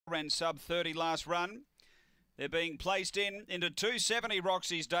ran sub 30 last run. They're being placed into 270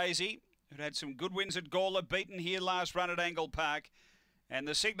 Roxy's Daisy, who had some good wins at Gawler, beaten here last run at Angle-Park. And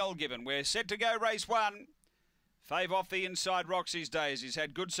the signal given. We're set to go race 1. Fave off the inside, Roxy's Daisy's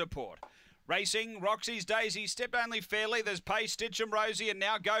had good support. Racing, Roxy's Daisy stepped only fairly. There's Pace, Stitchem Rosie, and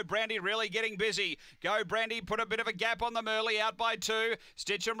now Go Brandy really getting busy. Go Brandy put a bit of a gap on the Merly, out by 2.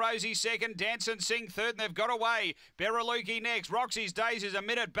 Stitchem Rosie second, Dance and Sing third, and they've got away. Beraluki next. Roxy's Daisy's a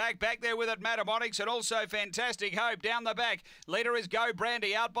minute back there with it, Mathematics, and also Fantastic Hope down the back. Leader is Go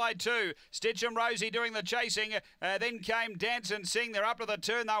Brandy, out by 2. Stitchem Rosie doing the chasing. Then came Dance and Sing. They're up to the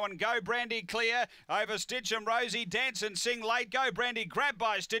turn though, and Go Brandy clear over Stitchem Rosie. Dance and Sing late. Go Brandy grabbed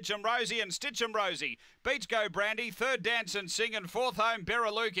by Stitchem Rosie, and Stitchem Rosie beats Go Brandy. Third, Dance and Sing, and fourth home,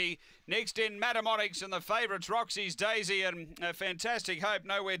 Beraluki. Next in, Mathematics, and the favourites, Roxy's Daisy and Fantastic Hope,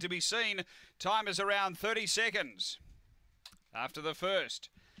 nowhere to be seen. Time is around 30 seconds after the first.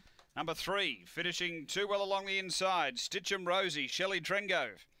 Number 3, finishing too well along the inside, Stitchem Rosie, Shelley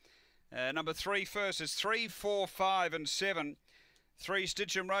Trengove. Number 3 first is 3, 4, 5 and 7. 3,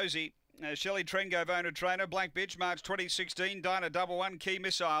 Stitchem Rosie. Shelley Trengove, owner trainer, Black Bitch, March 2016, Dinah 11, Key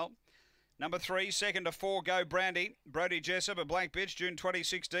Missile. Number 3, second to 4, Go Brandy. Brody Jessup, a Black Bitch, June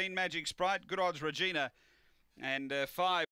 2016, Magic Sprite, Good Odds Regina. And 5.